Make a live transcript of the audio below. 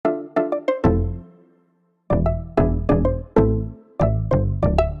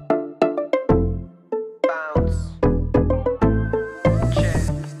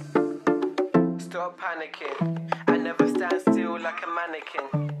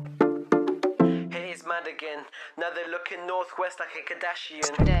again. Now they're looking northwest like a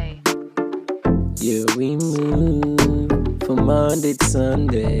Kardashian. Yeah, we move from Monday to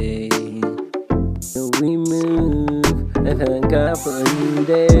Sunday. Yeah, we move and thank God for a new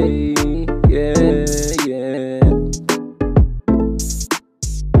day. Yeah.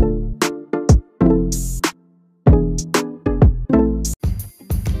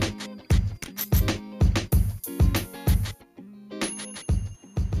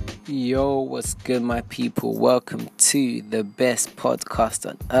 Yo, what's good, my people? Welcome to the best podcast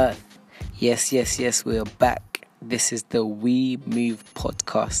on earth. Yes, we're back. This is the We Move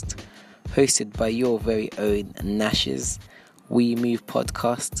podcast, hosted by your very own Nashes. We Move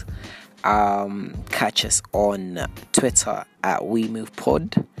podcast. Catch us on Twitter at We Move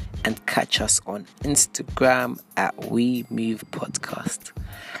Pod, and catch us on Instagram at We Move Podcast.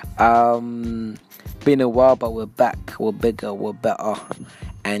 Been a while, but we're back. We're bigger. We're better.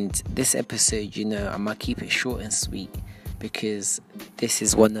 And this episode, I'm gonna keep it short and sweet because this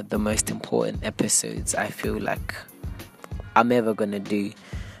is one of the most important episodes I feel like I'm ever gonna do.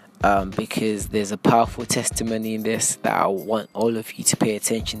 Because there's a powerful testimony in this that I want all of you to pay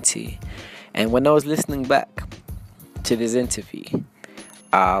attention to. And when I was listening back to this interview,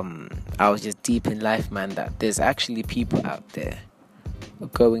 I was just deep in life, man, that there's actually people out there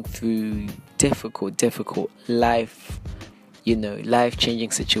going through difficult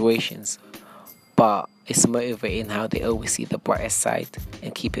life-changing situations, but it's motivating how they always see the brighter side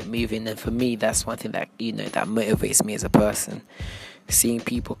and keep it moving. And for me, that's one thing that that motivates me as a person, seeing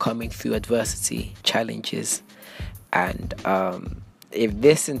people coming through adversity, challenges. And if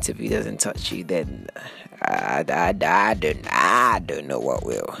this interview doesn't touch you, then I don't know what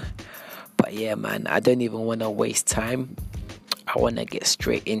will. But yeah, man, I don't even want to waste time. I want to get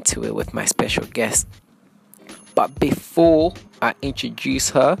straight into it with my special guest. But before I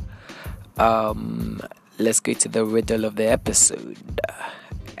introduce her, let's go to the riddle of the episode.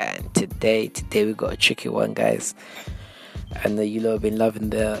 And today we got a tricky one, guys. I know you lot have been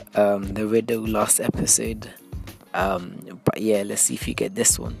loving the riddle last episode. But yeah, let's see if you get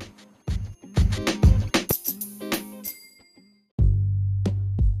this one.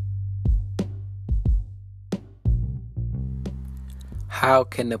 How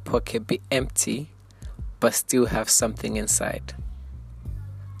can a pocket be empty but still have something inside?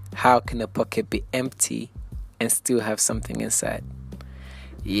 How can a pocket be empty and still have something inside?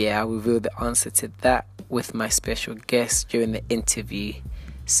 Yeah, I'll reveal the answer to that with my special guest during the interview.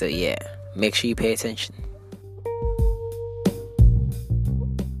 So yeah, make sure you pay attention.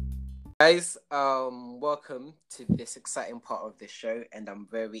 Guys, welcome to this exciting part of the show, and I'm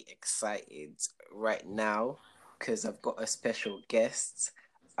very excited right now because I've got a special guest.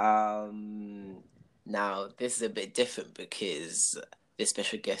 Now, this is a bit different because this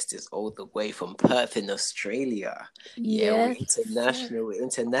special guest is all the way from Perth in Australia. Yes. Yeah, we're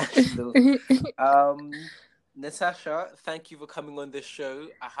international. Natasha, thank you for coming on the show.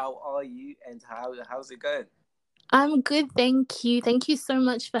 How are you and how's it going? I'm good, thank you. Thank you so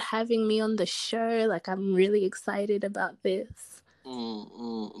much for having me on the show. Like, I'm really excited about this.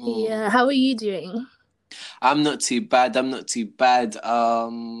 Yeah, how are you doing? I'm not too bad.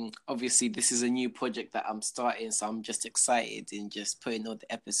 Obviously, this is a new project that I'm starting, so I'm just excited in just putting all the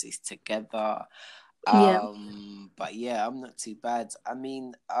episodes together. But yeah, I'm not too bad. I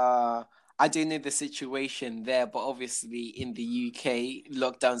mean, I don't know the situation there, but obviously in the UK,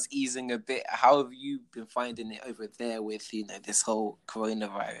 lockdown's easing a bit. How have you been finding it over there with, this whole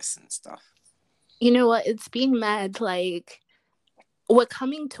coronavirus and stuff? You know what? It's been mad. Like, we're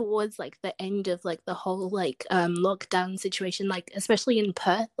coming towards like the end of like the whole lockdown situation, like especially in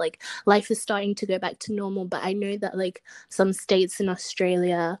Perth. Like, life is starting to go back to normal, but I know that like some states in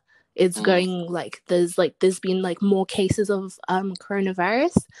Australia, it's going like there's been like more cases of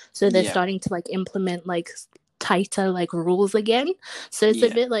coronavirus, so they're starting to like implement like tighter like rules again. So it's a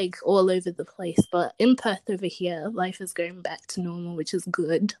bit like all over the place, but in Perth over here, life is going back to normal, which is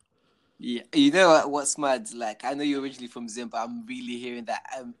good. Yeah, you know what's mad? Like, I know you're originally from Zim, but I'm really hearing that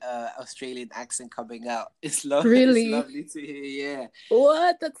Australian accent coming out. It's lovely. Really? It's lovely to hear. Yeah.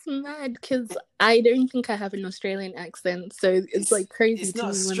 What? That's mad. Because I don't think I have an Australian accent, so it's like crazy. It's to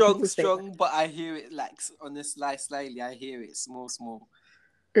not me strong, but I hear it like on this slightly. I hear it small.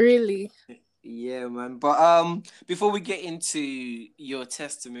 Really? Yeah, man. But before we get into your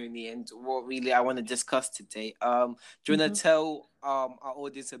testimony and what really I want to discuss today, do you want to tell our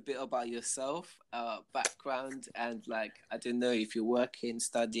audience a bit about yourself, background, and like, I don't know if you're working,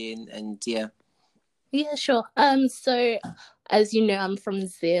 studying, and yeah. Yeah, sure. So as you know, I'm from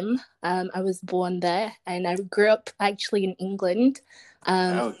Zim. I was born there, and I grew up actually in England.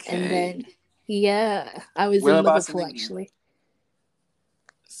 And then Yeah, I was in Whereabouts in Liverpool England? actually.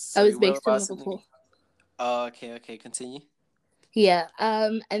 I Sorry, was based in whereabouts in Liverpool. England? Oh, okay, continue. Yeah.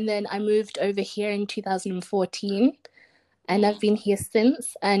 And then I moved over here in 2014, and I've been here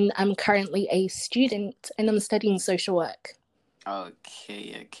since. And I'm currently a student, and I'm studying social work.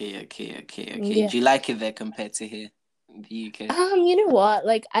 Okay. Yeah. Do you like it there compared to here in the UK? You know what?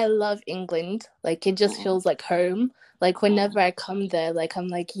 Like, I love England. Like, it just Mm-mm. feels like home. Like, whenever I come there, like, I'm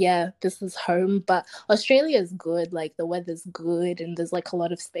like, yeah, this is home. But Australia is good. Like, the weather's good, and there's like a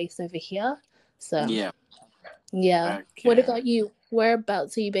lot of space over here. So, Yeah. yeah. What Okay. about you?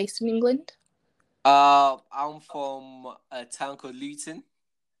 Whereabouts are you based in England? I'm from a town called Luton.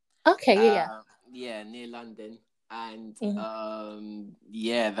 Okay, yeah, Yeah, near London. And yeah.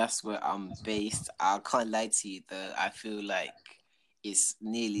 yeah, that's where I'm based. I can't lie to you that I feel like it's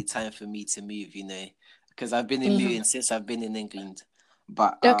nearly time for me to move, because I've been in Mm-hmm. Luton since I've been in England.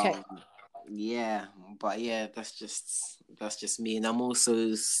 But Okay. yeah, that's just me. And I'm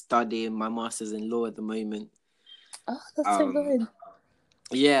also studying my master's in law at the moment. Oh, that's so Um good.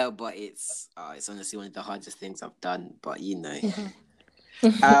 yeah, but it's honestly one of the hardest things I've done, but Mm-hmm.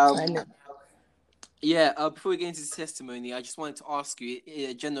 I Um know. Yeah, before we get into the testimony, I just wanted to ask you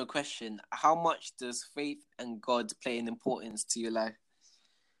a general question. How much does faith and God play an importance to your life?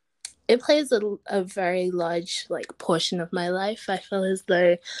 It plays a very large like portion of my life. I feel as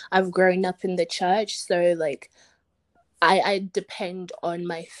though I've grown up in the church, so like I depend on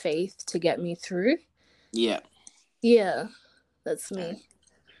my faith to get me through. Yeah. Yeah, that's me.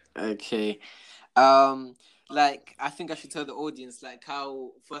 Okay. Um, like I think I should tell the audience like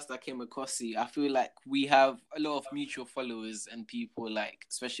how first I came across you. I feel like we have a lot of mutual followers and people like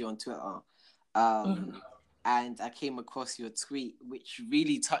especially on Twitter. Mm-hmm. And I came across your tweet which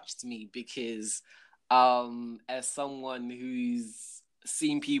really touched me because as someone who's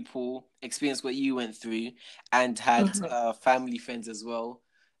seen people experience what you went through and had Mm-hmm. family friends as well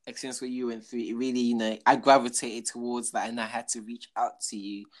experience what you went through, it really, I gravitated towards that and I had to reach out to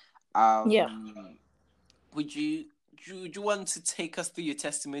you. Yeah. Would you do you want to take us through your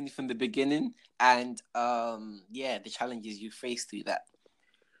testimony from the beginning and yeah, the challenges you faced through that?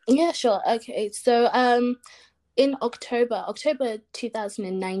 Yeah, sure. Okay. So in October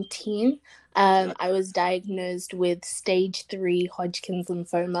 2019, I was diagnosed with stage 3 Hodgkin's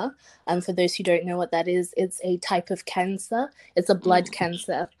lymphoma. For those who don't know what that is, it's a type of cancer. It's a blood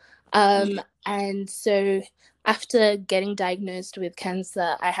cancer. Yeah. And so after getting diagnosed with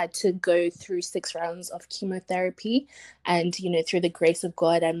cancer, I had to go through 6 rounds of chemotherapy. And, through the grace of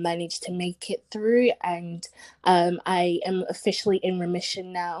God, I managed to make it through. And I am officially in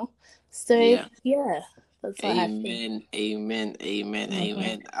remission now. So, Yeah. yeah. That's what happened. Amen.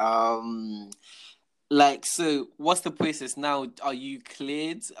 Like, so what's the process now? Are you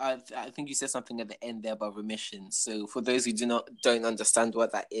cleared? I think you said something at the end there about remission. So for those who don't understand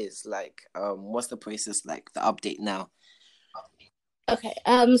what that is, like, what's the process like? The update now. Okay.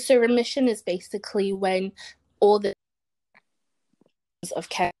 So remission is basically when all the of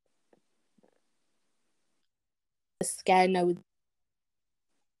cancer scan I would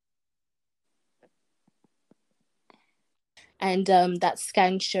and that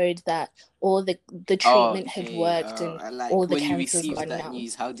scan showed that all the treatment had Okay. worked and Like all the when you cancer's received gone that now.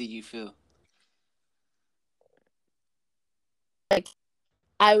 news, how did you feel? Like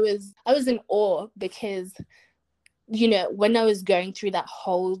I was in awe because when I was going through that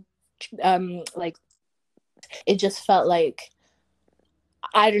whole like it just felt like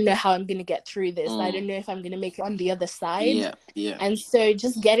I don't know how I'm gonna get through this. I don't know if I'm gonna make it on the other side. Yeah. And so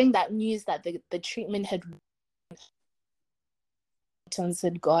just getting that news that the treatment had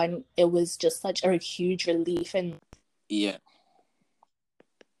gone, it was just such a huge relief. And Yeah.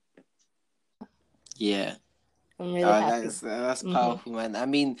 I'm really happy. That's powerful, man. I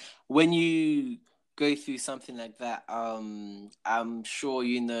mean, when you go through something like that, I'm sure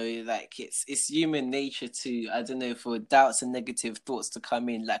like it's human nature to, I don't know, for doubts and negative thoughts to come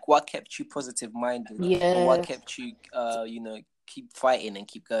in. Like, what kept you positive minded, or what kept you, keep fighting and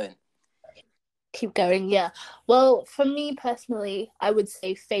keep going? Keep going, yeah. Well, for me personally, I would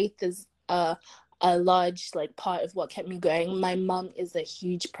say faith is a large like part of what kept me going. My mom is a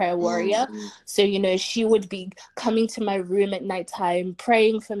huge prayer warrior. So, she would be coming to my room at nighttime,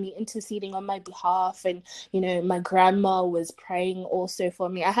 praying for me, interceding on my behalf. And, my grandma was praying also for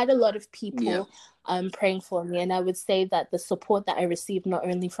me. I had a lot of people praying for me. And I would say that the support that I received, not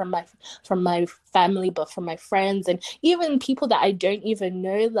only from my family, but from my friends and even people that I don't even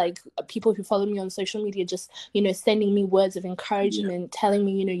know, like people who follow me on social media, just, sending me words of encouragement, telling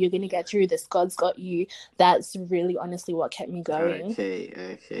me, you're going to get through this. God's got you. That's really honestly what kept me going.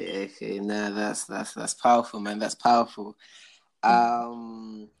 Okay. Nah, that's powerful, man. That's powerful.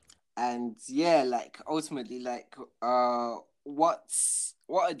 And yeah, like ultimately, like what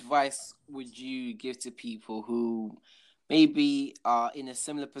advice would you give to people who maybe are in a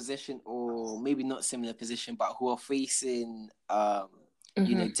similar position, or maybe not similar position, but who are facing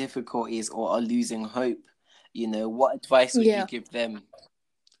difficulties or are losing hope? What advice would you give them?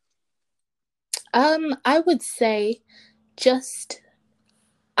 I would say just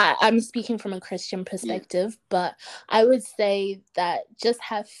I'm speaking from a Christian perspective, but I would say that just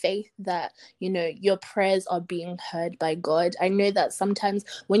have faith that, your prayers are being heard by God. I know that sometimes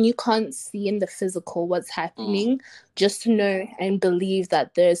when you can't see in the physical what's happening, just to know and believe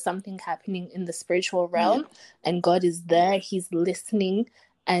that there's something happening in the spiritual realm and God is there, he's listening.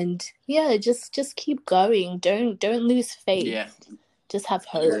 And just keep going. Don't lose faith. Just have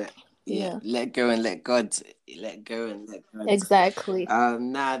hope. Let go and let God. Let go and let God. Exactly.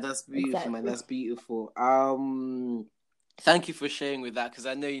 Nah, that's beautiful, man. That's beautiful. Thank you for sharing with that, because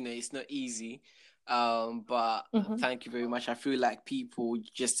I know it's not easy. But thank you very much. I feel like people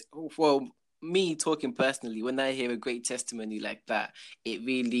just, well, me talking personally, when I hear a great testimony like that, it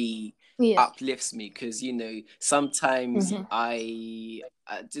really uplifts me, because sometimes I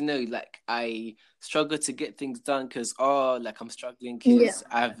don't know, like I struggle to get things done because I'm struggling because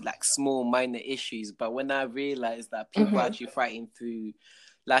I have like small minor issues. But when I realize that people are actually fighting through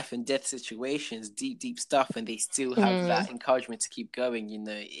life and death situations, deep stuff, and they still have that encouragement to keep going,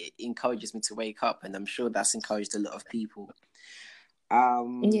 it encourages me to wake up, and I'm sure that's encouraged a lot of people.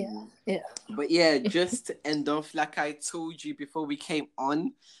 But just to end off, like I told you before we came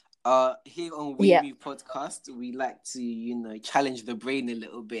on, here on We Move podcast, we like to challenge the brain a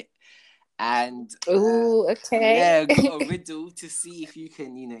little bit, and got a riddle to see if you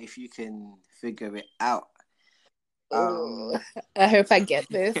can figure it out. I hope I get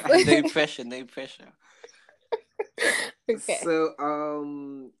this. No pressure. Okay. So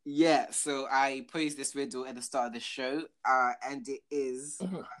so I posed this riddle at the start of the show, and it is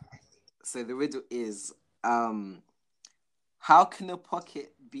so the riddle is how can a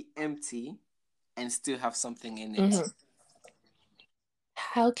pocket be empty and still have something in it?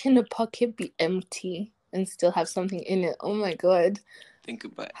 How can a pocket be empty and still have something in it? Oh my God. Think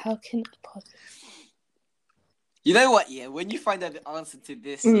about it. How can a pocket... You know what? Yeah, when you find out the answer to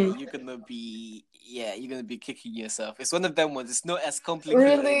this, you're gonna be kicking yourself. It's one of them ones. It's not as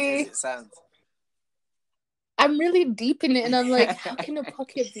complicated as it sounds. I'm really deep in it, and I'm like, how can a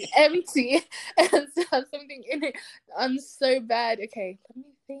pocket be empty and still have something in it? I'm so bad. Okay, let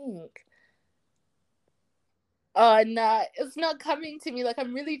me think. Oh, nah, it's not coming to me. Like,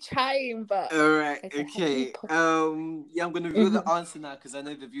 I'm really trying, but... All right, okay. I'm gonna reveal the answer now, because I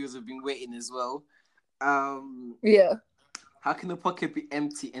know the viewers have been waiting as well. How can a pocket be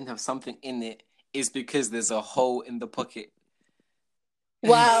empty and have something in it? Is because there's a hole in the pocket.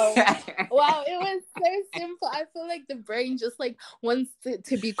 Wow. Wow, it was so simple. I feel like the brain just like wants it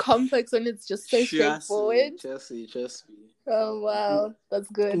to be complex when it's just so straightforward. Trust me. Oh wow, that's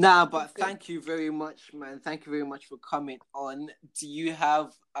good. Nah, but thank you very much, man. Thank you very much for coming on. Do you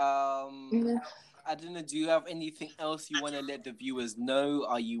have I don't know, do you have anything else you want to let the viewers know?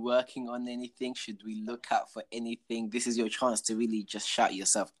 Are you working on anything? Should we look out for anything? This is your chance to really just shout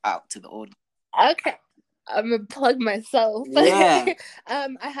yourself out to the audience. Okay, I'm gonna plug myself. Yeah.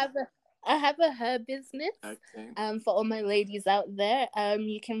 I have a hair business. Okay. For all my ladies out there,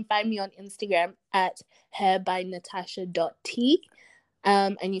 you can find me on Instagram at hairbynatasha.t.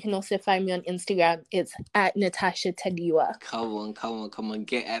 And you can also find me on Instagram. It's at Natasha Tadiwa. Come on.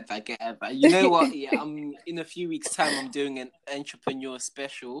 Get at that. You know what? Yeah, in a few weeks' time, I'm doing an entrepreneur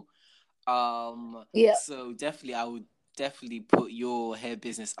special. So definitely, I would definitely put your hair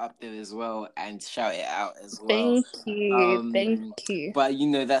business up there as well and shout it out as well. Thank you. But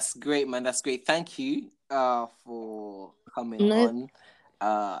that's great, man. That's great. Thank you for coming on.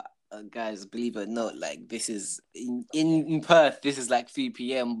 Guys, believe it or not, like this is in Perth, this is like 3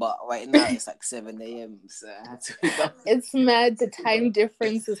 p.m, but right now it's like 7 a.m, so I had to wake up. It's mad. The time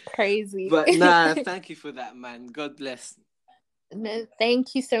difference is crazy. But nah, thank you for that, man. God bless. No,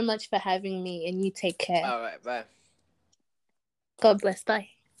 thank you so much for having me, and you take care. All right, bye. God bless. Bye.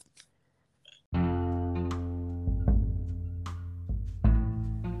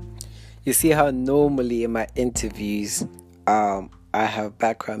 You see how normally in my interviews, I have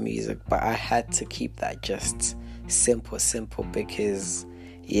background music, but I had to keep that just simple because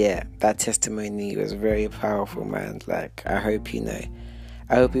that testimony was very powerful, man. Like, I hope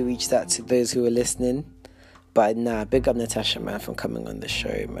it reached out to those who are listening. But big up Natasha, man, for coming on the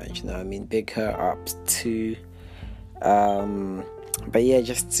show, man. You know what I mean? Big her up too. But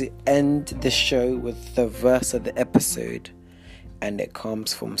just to end the show with the verse of the episode, and it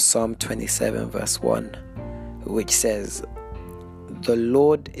comes from Psalm 27 verse 1, which says, "The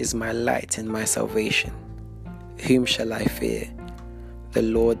Lord is my light and my salvation. Whom shall I fear? The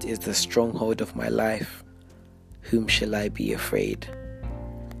Lord is the stronghold of my life. Whom shall I be afraid?"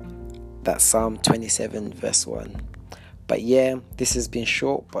 That's Psalm 27 verse 1. But this has been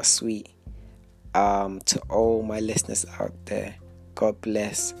short but sweet. To all my listeners out there, God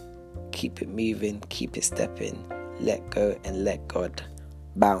bless. Keep it moving, keep it stepping. Let go and let God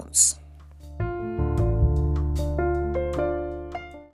bounce.